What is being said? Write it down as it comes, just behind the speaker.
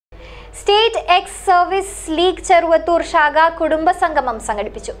State ex service league Cheruvathur ശാഖ കുടുംബ സംഗമം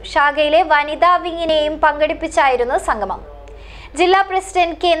സംഘടിപ്പിച്ചു. ശാഖയിലെ വനിതാ വിങ്ങിനെയും പങ്കെടുപ്പിച്ചായിരുന്നു സംഗമം. ജില്ലാ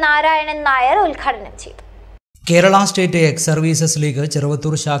പ്രസിഡന്റ് കെ നാരായണൻ നായർ ഉദ്ഘാടനം ചെയ്തു. Kerala state X services league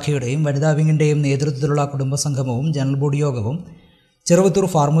Cheruvathur ശാഖയുടെയും വനിതാ വിങ്ങിന്റെയും നേതൃത്വത്തിലുള്ള കുടുംബ സംഗമവും ജനറൽ ബോഡി യോഗവും ചെറുവത്തൂർ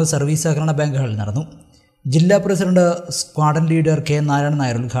ഫാർമേഴ്സ് സർവീസ് സഹകരണ ബാങ്ക് ഹാളിൽ നടന്നു. ജില്ലാ president squadron leader K Narayanan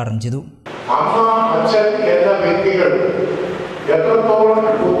Nair ഉദ്ഘാടനം ചെയ്തു. എത്രത്തോളം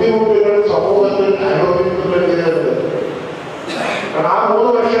ബുദ്ധിമുട്ടുകൾ സമൂഹത്തിൽ അനുഭവിക്കുന്നുണ്ട്. ആ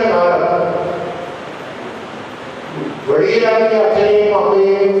 3 വർഷക്കാലം വെളിയിലാക്കിയ അച്ഛനെയും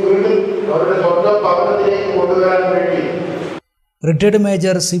അമ്മയെയും വീണ്ടും അവരുടെ സ്വന്തം ഭവനത്തിലേക്ക് കൊണ്ടുവരാൻ വേണ്ടി റിട്ടയർഡ്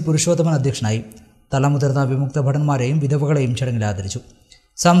മേജർ സി പുരുഷോത്തമൻ അധ്യക്ഷനായി. തലമുതിർന്ന വിമുക്ത ഭടന്മാരെയും വിധവകളെയും ചടങ്ങിൽ ആദരിച്ചു.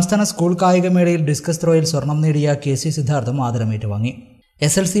 സംസ്ഥാന സ്കൂൾ കായികമേളയിൽ ഡിസ്കസ് ത്രോയിൽ സ്വർണം നേടിയ കെ സി സിദ്ധാർത്ഥം ആദരം ഏറ്റുവാങ്ങി.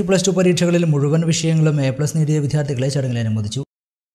 SLC+2 പരീക്ഷകളിൽ മുഴുവൻ വിഷയങ്ങളും A+ നേടിയ വിദ്യാർത്ഥികളെ ചടങ്ങിൽ അനുമോദിച്ചു.